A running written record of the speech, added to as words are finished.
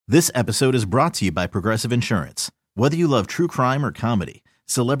This episode is brought to you by Progressive Insurance. Whether you love true crime or comedy,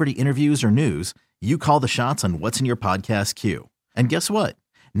 celebrity interviews or news, you call the shots on what's in your podcast queue. And guess what?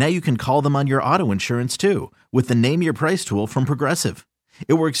 Now you can call them on your auto insurance too with the Name Your Price tool from Progressive.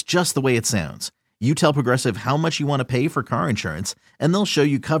 It works just the way it sounds. You tell Progressive how much you want to pay for car insurance, and they'll show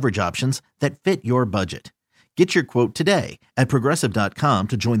you coverage options that fit your budget. Get your quote today at Progressive.com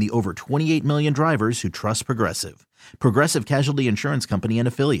to join the over 28 million drivers who trust Progressive. Progressive Casualty Insurance Company and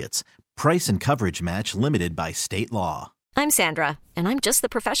Affiliates. Price and coverage match limited by state law. I'm Sandra, and I'm just the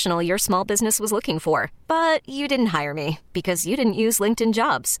professional your small business was looking for. But you didn't hire me because you didn't use LinkedIn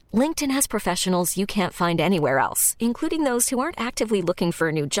Jobs. LinkedIn has professionals you can't find anywhere else, including those who aren't actively looking for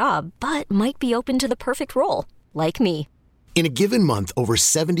a new job, but might be open to the perfect role, like me. In a given month, over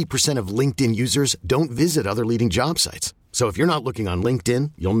 70% of LinkedIn users don't visit other leading job sites. So if you're not looking on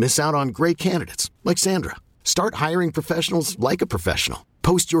LinkedIn, you'll miss out on great candidates like Sandra. Start hiring professionals like a professional.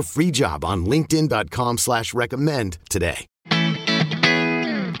 Post your free job on linkedin.com/recommend today.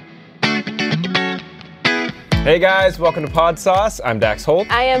 Hey guys, welcome to Pod Sauce. I'm Dax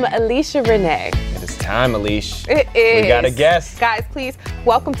Holt. I am Alicia Renee. It is time, Alicia. It is. We got a guest. Guys, please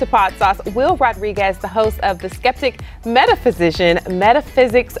welcome to Pod Sauce Will Rodriguez, the host of The Skeptic Metaphysician,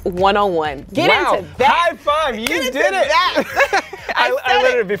 Metaphysics 101. Get into that. High five. You Get did into it. That. I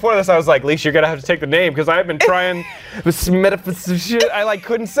literally, before this, I was like, Alicia, you're going to have to take the name because I've been trying with metaphysician. I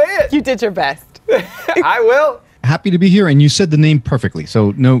couldn't say it. You did your best. I will. Happy to be here, and you said the name perfectly,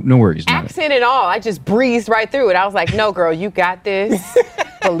 so no worries. Accent and all, I just breezed right through it. I was like, no, girl, you got this.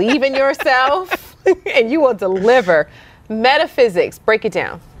 Believe in yourself, and you will deliver. Metaphysics, break it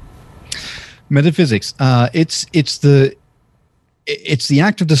down. Metaphysics, it's the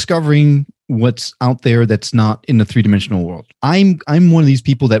act of discovering what's out there that's not in the three-dimensional world. I'm one of these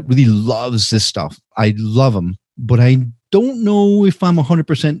people that really loves this stuff. I love them, but I don't know if I'm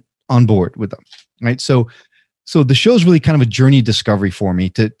 100% on board with them, right? So the show is really kind of a journey discovery for me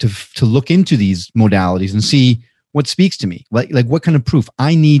to look into these modalities and see what speaks to me. Like what kind of proof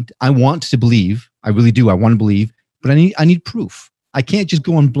I want to believe. I really do. I want to believe, but I need proof. I can't just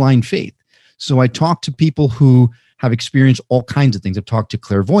go on blind faith. So I talk to people who have experienced all kinds of things. I've talked to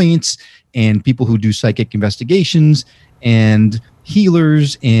clairvoyants and people who do psychic investigations and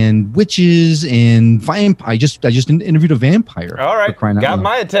healers and witches and vampire. I just interviewed a vampire. All right, got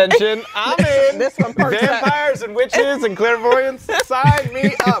my attention. I'm in. This one Vampires and witches and clairvoyants, sign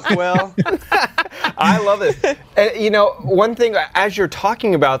me up, Will. I love it. One thing, as you're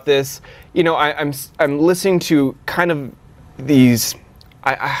talking about this, I'm listening to kind of these,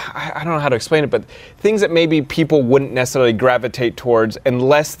 I don't know how to explain it, but things that maybe people wouldn't necessarily gravitate towards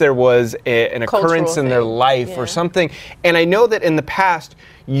unless there was an occurrence in their life or something. And I know that in the past,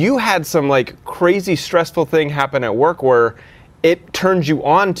 you had some like crazy stressful thing happen at work where it turned you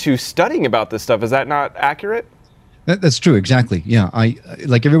on to studying about this stuff. Is that not accurate? That's true. Exactly. Yeah. I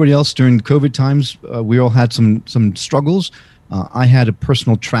like everybody else during COVID times, we all had some struggles. I had a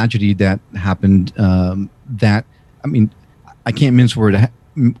personal tragedy that happened I can't mince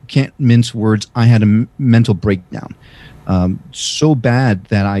words. I had a mental breakdown, so bad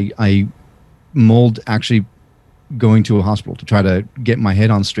that I mulled actually going to a hospital to try to get my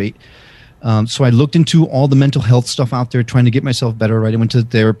head on straight. So I looked into all the mental health stuff out there, trying to get myself better. Right, I went to the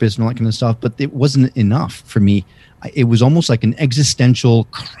therapist and all that kind of stuff, but it wasn't enough for me. It was almost like an existential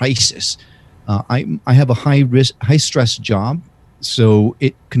crisis. I have a high stress job, so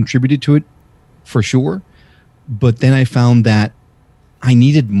it contributed to it for sure. But then I found that I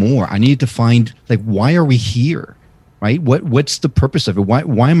needed more. I needed to find, why are we here, right? What's the purpose of it?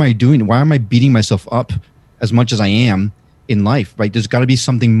 Why am I doing it? Why am I beating myself up as much as I am in life, right? There's got to be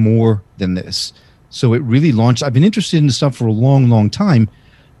something more than this. So it really launched. I've been interested in this stuff for a long, long time,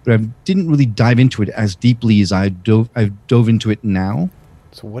 but I didn't really dive into it as deeply as I've dove into it now.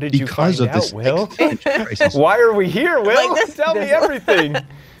 So what did you find out, Will? Why are we here, Will? Tell me everything.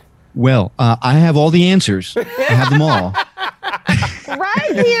 Well, I have all the answers. I have them all.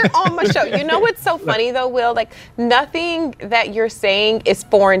 Right here on my show. You know what's so funny though, Will? Nothing that you're saying is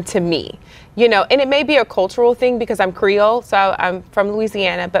foreign to me. And it may be a cultural thing because I'm Creole, so I'm from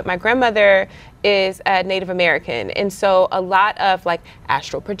Louisiana, but my grandmother is Native American. And so a lot of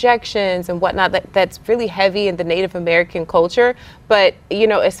astral projections and whatnot, that's really heavy in the Native American culture. But,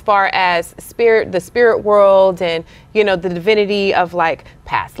 as far as the spirit world and, the divinity of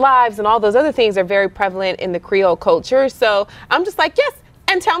past lives and all those other things are very prevalent in the Creole culture. So I'm just yes,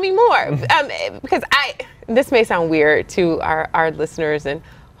 and tell me more. Because this may sound weird to our listeners, and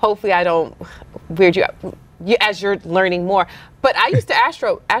hopefully I don't weird you out as you're learning more. But I used to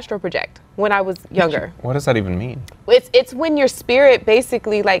astro project. when I was younger. What does that even mean? It's when your spirit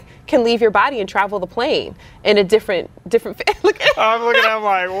basically like can leave your body and travel the plane in a different. Look at I'm looking at him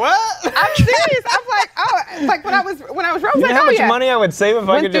like, what? I'm serious. I'm like, oh, like when I was real, I was You know like, how oh much yeah. money I would save if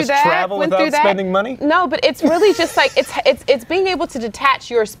I could just travel without spending money? No, but it's really just like it's being able to detach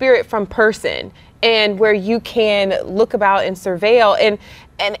your spirit from person, and where you can look about and surveil and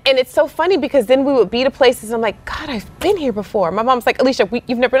it's so funny because then we would be to places and I'm like, God, I've been here before. My mom's like, Alicia,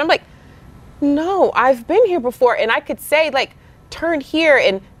 you've never been. I'm like, no, I've been here before. And I could say like, turn here,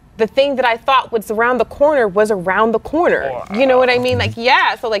 and the thing that I thought was around the corner was around the corner. Wow. You know what I mean? Like,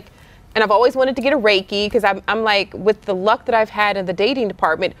 yeah. So like, and I've always wanted to get a Reiki because I'm like, with the luck that I've had in the dating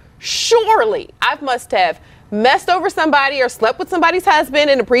department, surely I must have messed over somebody or slept with somebody's husband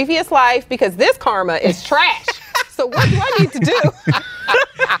in a previous life because this karma is trash. So what do I need to do?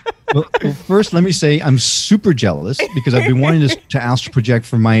 Well, first, let me say I'm super jealous because I've been wanting to astral project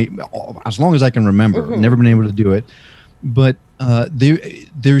for as long as I can remember. Mm-hmm. Never been able to do it. But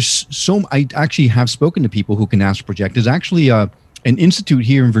there's so I actually have spoken to people who can astral project. There's actually an institute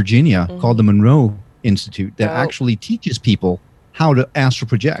here in Virginia called the Monroe Institute that actually teaches people how to astral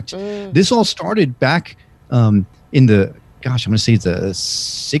project. This all started back in the, I'm going to say it's the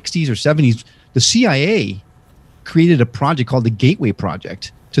 60s or 70s. The CIA created a project called the Gateway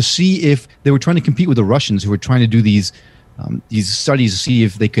Project to see if they were trying to compete with the Russians who were trying to do these studies to see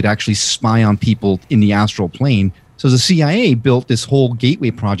if they could actually spy on people in the astral plane. So the CIA built this whole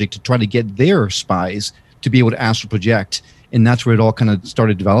Gateway Project to try to get their spies to be able to astral project. And that's where it all kind of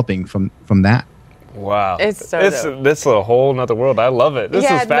started developing from that. Wow. It's so this is a whole nother world. I love it. This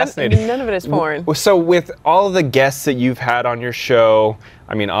is fascinating. None of it is foreign. So with all of the guests that you've had on your show,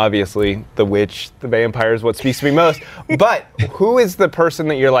 I mean, obviously, the witch, the vampire is what speaks to me most. But who is the person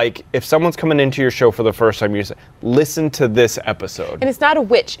that you're like, if someone's coming into your show for the first time, you say, listen to this episode? And it's not a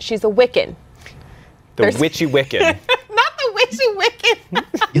witch. She's a Wiccan. The witchy Wiccan. Not the witchy Wiccan.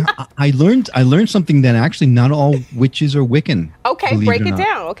 Yeah, I learned something that actually not all witches are Wiccan. Okay, break it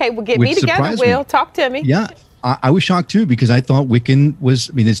down. Okay, well, get me together, Will. Talk to me. Yeah, I was shocked too because I thought Wiccan was,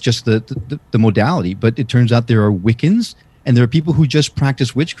 I mean, it's just the modality, but it turns out there are Wiccans and there are people who just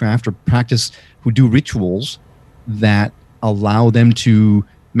practice witchcraft or who do rituals that allow them to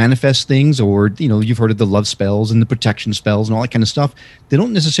manifest things, or, you know, you've heard of the love spells and the protection spells and all that kind of stuff. They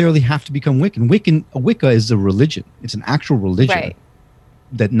don't necessarily have to become Wiccan. Wicca is a religion. It's an actual religion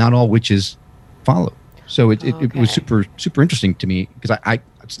that not all witches follow. So it was super, super interesting to me because I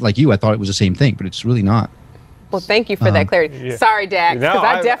like you, I thought it was the same thing, but it's really not. Well, thank you for that clarity. Yeah. Sorry, Dax, because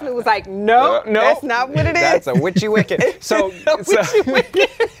I definitely was like, no, that's not what it is. That's a witchy Wiccan.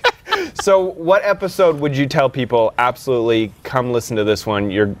 So what episode would you tell people, absolutely come listen to this one?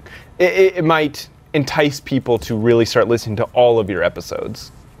 It might entice people to really start listening to all of your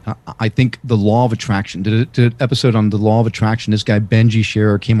episodes. I think the Law of Attraction, did an episode on the Law of Attraction. This guy, Benji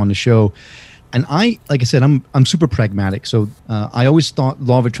Scherer, came on the show. And like I said, I'm super pragmatic. So I always thought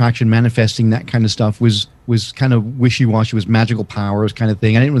Law of Attraction, manifesting, that kind of stuff was kind of wishy-washy, was magical powers kind of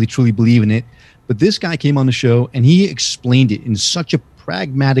thing. I didn't really truly believe in it. But this guy came on the show and he explained it in such a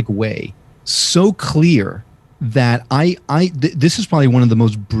pragmatic way, so clear that this is probably one of the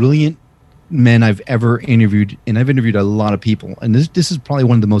most brilliant men I've ever interviewed, and I've interviewed a lot of people, and this is probably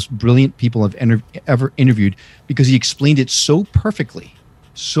one of the most brilliant people I've ever interviewed because he explained it so perfectly,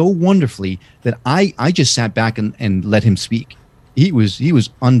 so wonderfully that I just sat back and let him speak. He was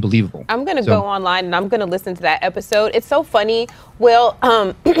unbelievable. I'm gonna go online and I'm gonna listen to that episode. It's so funny, Will.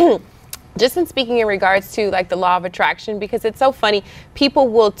 Just in speaking in regards to like the Law of Attraction, because it's so funny. People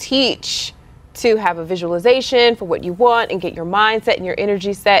will teach to have a visualization for what you want and get your mindset and your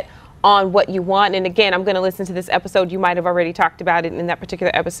energy set on what you want. And again, I'm going to listen to this episode. You might have already talked about it in that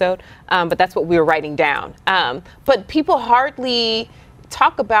particular episode, but that's what we were writing down. But people hardly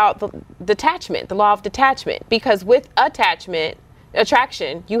talk about the detachment, the law of detachment, because with attraction,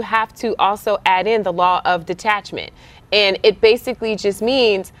 you have to also add in the law of detachment. And it basically just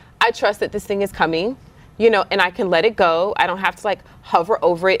means I trust that this thing is coming, and I can let it go. I don't have to like hover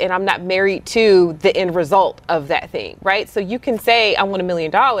over it, and I'm not married to the end result of that thing, right? So you can say I want $1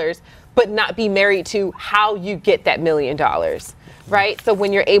 million, but not be married to how you get that $1 million, right? So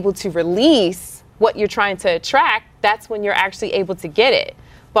when you're able to release what you're trying to attract, that's when you're actually able to get it.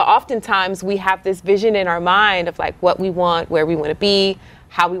 But oftentimes we have this vision in our mind of like what we want, where we want to be,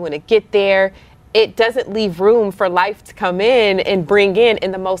 how we want to get there. It doesn't leave room for life to come in and bring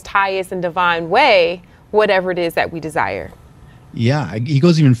in the most highest and divine way, whatever it is that we desire. Yeah, he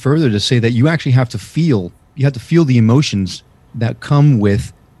goes even further to say that you actually have to feel the emotions that come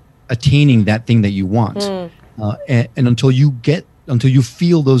with attaining that thing that you want. And until you get you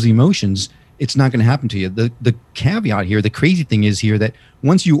feel those emotions, it's not going to happen to you. The caveat here, the crazy thing is here that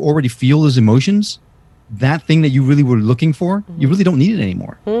once you already feel those emotions, that thing that you really were looking for, you really don't need it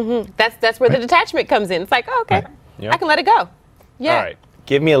anymore. That's where the detachment comes in. It's like, oh, okay, I can let it go. Yeah. All right.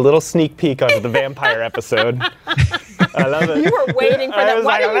 Give me a little sneak peek onto the vampire episode. I love it. You were waiting for that.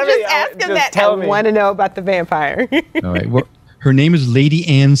 Why didn't you just ask him that? I want to know about the vampire. All right. Well, her name is Lady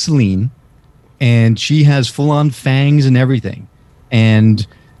Anne Celine, and she has full-on fangs and everything. And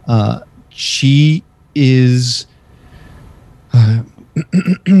she is... how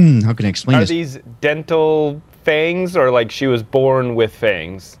can I explain this? Are these dental fangs, or like she was born with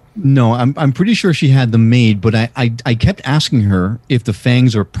fangs? No, I'm pretty sure she had them made, but I kept asking her if the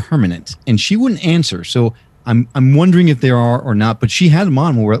fangs are permanent, and she wouldn't answer. So I'm wondering if they are or not. But she had them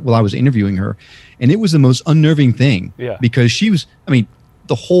on while I was interviewing her, and it was the most unnerving thing. Yeah. Because she was, I mean,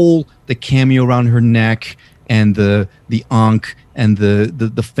 the cameo around her neck and the ankh and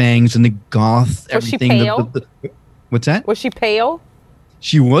the fangs and the goth. Was everything. she pale? What's that? Was she pale?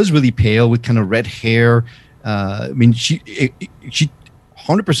 She was really pale with kind of red hair. I mean, she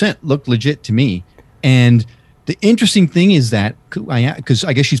 100% looked legit to me. And the interesting thing is that, because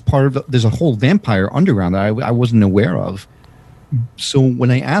I guess she's part of, there's a whole vampire underground that I wasn't aware of. So when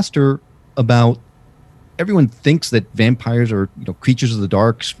I asked her about, everyone thinks that vampires are, creatures of the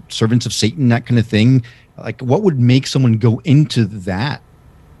dark, servants of Satan, that kind of thing. Like, what would make someone go into that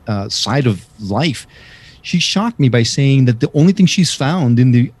side of life? She shocked me by saying that the only thing she's found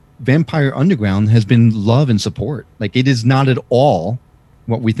in the vampire underground has been love and support. Like, it is not at all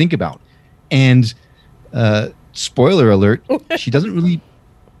what we think about. And spoiler alert, she doesn't really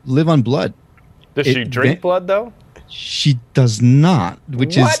live on blood. Does she drink blood, though? She does not,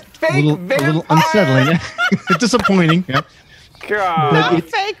 which is a little unsettling. Disappointing. Yeah. God. A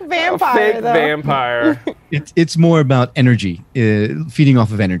fake vampire, fake vampire. It's more about energy, feeding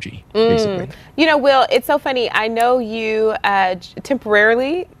off of energy, basically. Will, it's so funny. I know you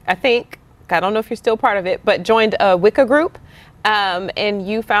temporarily, I don't know if you're still part of it, but joined a Wicca group. And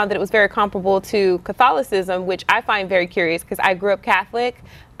you found that it was very comparable to Catholicism, which I find very curious because I grew up Catholic.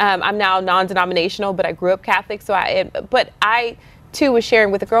 I'm now non-denominational, but I grew up Catholic. But I too was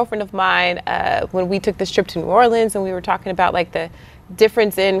sharing with a girlfriend of mine when we took this trip to New Orleans, and we were talking about like the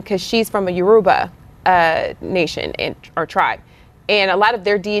difference because she's from a Yoruba nation or tribe, and a lot of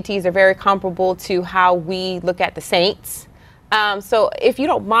their deities are very comparable to how we look at the saints. So if you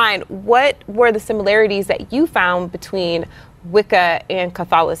don't mind, what were the similarities that you found between Wicca and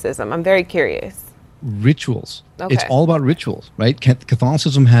Catholicism? I'm very curious. Rituals. Okay. It's all about rituals, right?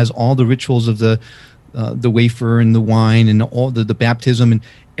 Catholicism has all the rituals of the wafer and the wine and all the baptism, and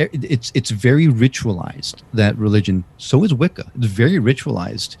it's very ritualized, that religion. So is Wicca. It's very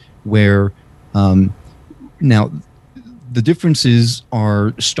ritualized, where now the differences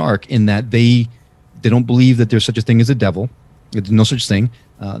are stark in that they don't believe that there's such a thing as a devil. There's no such thing.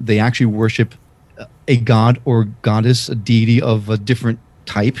 They actually worship a god or goddess, a deity of a different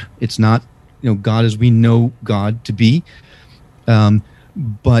type. It's not, God as we know God to be.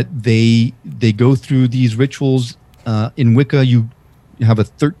 But they go through these rituals. In Wicca, you have a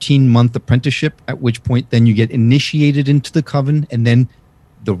 13-month apprenticeship, at which point then you get initiated into the coven, and then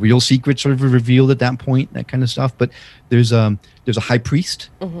the real secrets are revealed at that point, that kind of stuff. But there's a high priest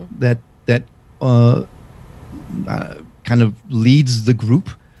that kind of leads the group.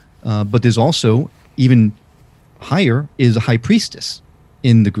 But there's also, even higher, is a high priestess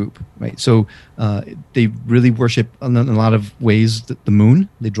in the group, right? So they really worship in a lot of ways the moon.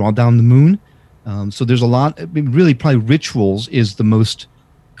 They draw down the moon. So there's a lot, really probably rituals is the most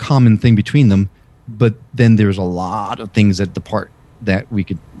common thing between them. But then there's a lot of things that depart that we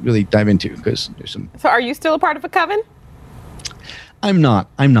could really dive into, because there's some. So are you still a part of a coven? I'm not.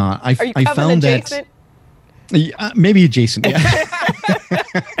 Are you coven found adjacent? Maybe adjacent, yeah.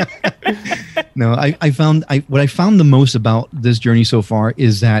 No, I found what I found the most about this journey so far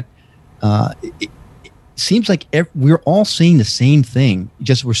is that it seems like we're all saying the same thing,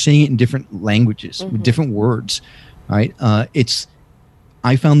 just we're saying it in different languages, with different words, right?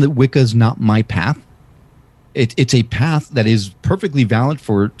 I found that Wicca is not my path. It's a path that is perfectly valid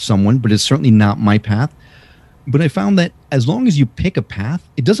for someone, but it's certainly not my path. But I found that as long as you pick a path,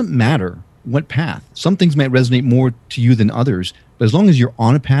 it doesn't matter what path. Some things might resonate more to you than others, but as long as you're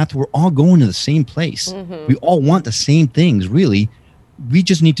on a path, we're all going to the same place. We all want the same things, really. We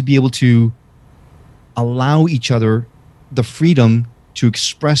just need to be able to allow each other the freedom to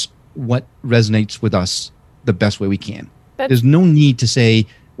express what resonates with us the best way we can. There's no need to say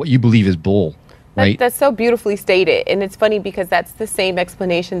what you believe is bull, right? That's so beautifully stated. And it's funny because that's the same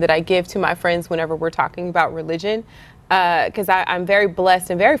explanation that I give to my friends whenever we're talking about religion. because I'm very blessed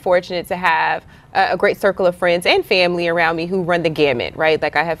and very fortunate to have a great circle of friends and family around me who run the gamut, right?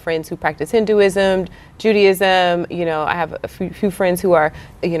 Like I have friends who practice Hinduism, Judaism, I have a few friends who are,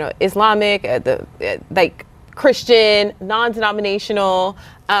 Islamic, like Christian, non-denominational.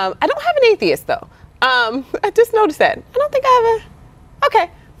 I don't have an atheist though. I just noticed that. I don't think I have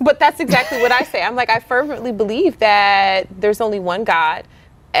okay. But that's exactly what I say. I'm like, I fervently believe that there's only one God.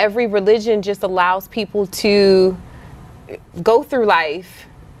 Every religion just allows people to go through life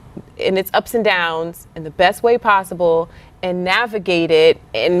in its ups and downs in the best way possible and navigate it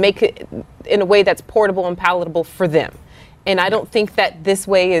and make it in a way that's portable and palatable for them. And I don't think that this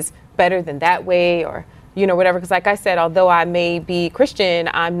way is better than that way or, whatever. Because like I said, although I may be Christian,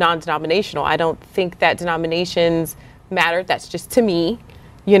 I'm non-denominational. I don't think that denominations matter. That's just to me.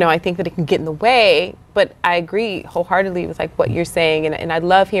 I think that it can get in the way, but I agree wholeheartedly with like what you're saying. And I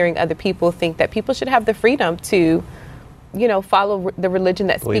love hearing other people think that people should have the freedom to, follow the religion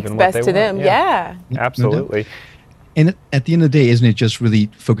that speaks best to them. Yeah. Absolutely. And at the end of the day, isn't it just really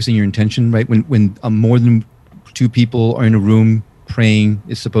focusing your intention, right? When more than two people are in a room praying,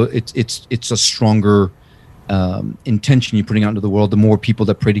 it's a stronger intention you're putting out into the world. The more people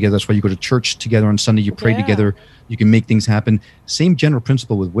that pray together, that's why you go to church together on Sunday, you pray together, you can make things happen. Same general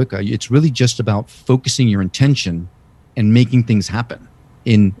principle with Wicca. It's really just about focusing your intention and making things happen.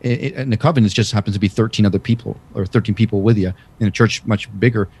 In the coven, it just happens to be 13 other people or 13 people with you. In a church much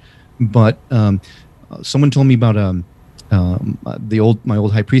bigger. But someone told me about my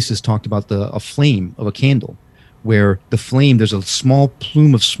old high priestess talked about a flame of a candle, where the flame, there's a small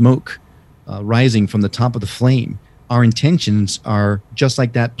plume of smoke rising from the top of the flame. Our intentions are just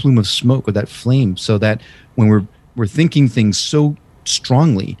like that plume of smoke or that flame, so that when we're thinking things so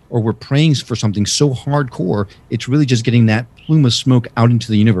strongly or we're praying for something so hardcore, it's really just getting that plume of smoke out into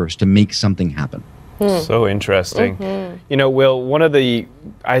the universe to make something happen. So interesting. Will, one of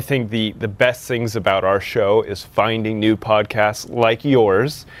I think the best things about our show is finding new podcasts like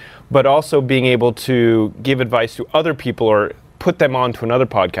yours, but also being able to give advice to other people or put them on to another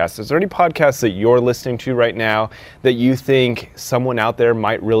podcast. Is there any podcasts that you're listening to right now that you think someone out there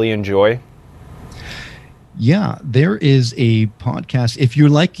might really enjoy? Yeah, there is a podcast. If you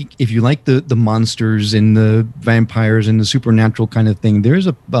like the monsters and the vampires and the supernatural kind of thing, there's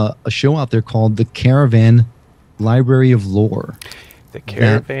a show out there called The Caravan Library of Lore. The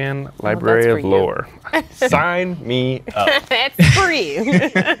Caravan Library of Lore. Sign me up. That's free.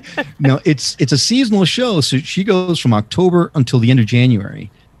 No, it's a seasonal show, so she goes from October until the end of January.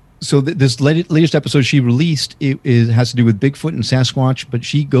 So this latest episode she released, it has to do with Bigfoot and Sasquatch, but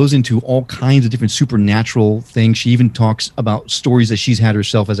she goes into all kinds of different supernatural things. She even talks about stories that she's had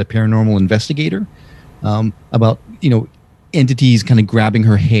herself as a paranormal investigator, about entities kind of grabbing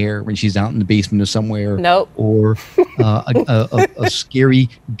her hair when she's out in the basement or somewhere. Nope. Or a scary,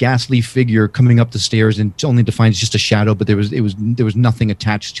 ghastly figure coming up the stairs and only to find it's just a shadow, but there was nothing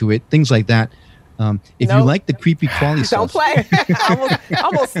attached to it. Things like that. If you like the creepy crawly stuff, don't play. I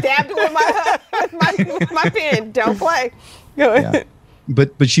almost stabbed it with my pen. Don't play. Go ahead. Yeah.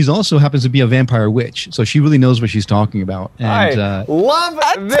 But she's also happens to be a vampire witch, so she really knows what she's talking about. And, I love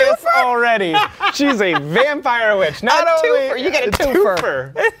this already. She's a vampire witch. Not only you get a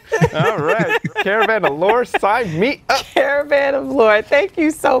twofer. All right, Caravan of Lore, sign me up. Caravan of Lore. Thank you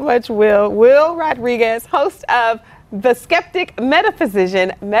so much, Will. Will Rodriguez, host of The Skeptic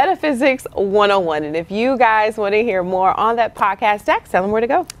Metaphysician, Metaphysics 101. And if you guys want to hear more on that podcast, Jack, tell them where to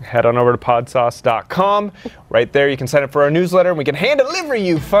go. Head on over to podsauce.com. Right there, you can sign up for our newsletter, and we can hand deliver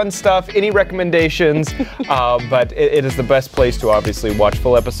you fun stuff, any recommendations. But it is the best place to obviously watch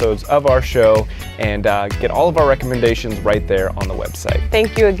full episodes of our show and get all of our recommendations right there on the website.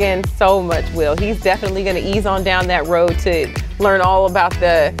 Thank you again so much, Will. He's definitely going to ease on down that road to learn all about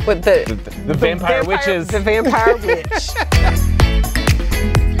the vampire witches. The vampire witch.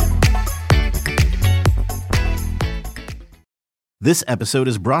 This episode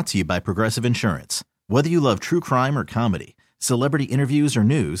is brought to you by Progressive Insurance. Whether you love true crime or comedy, celebrity interviews or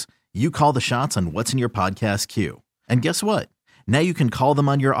news, you call the shots on what's in your podcast queue. And guess what? Now you can call them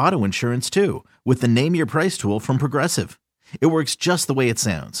on your auto insurance too with the Name Your Price tool from Progressive. It works just the way it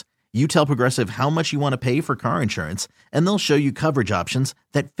sounds. You tell Progressive how much you want to pay for car insurance, and they'll show you coverage options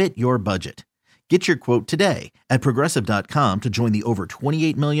that fit your budget. Get your quote today at Progressive.com to join the over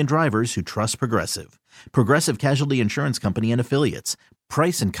 28 million drivers who trust Progressive. Progressive Casualty Insurance Company and Affiliates.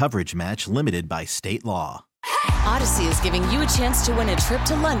 Price and coverage match limited by state law. Odyssey is giving you a chance to win a trip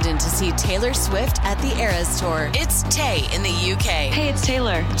to London to see Taylor Swift at the Eras Tour. It's Tay in the UK. Hey, it's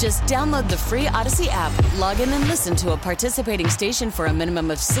Taylor. Just download the free Odyssey app, log in and listen to a participating station for a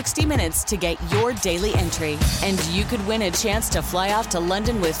minimum of 60 minutes to get your daily entry. And you could win a chance to fly off to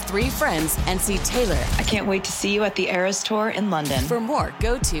London with 3 friends and see Taylor. I can't wait to see you at the Eras Tour in London. For more,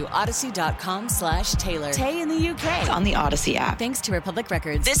 go to odyssey.com/Taylor. Tay in the UK. It's on the Odyssey app. Thanks to Republic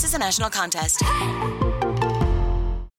Records. This is a national contest.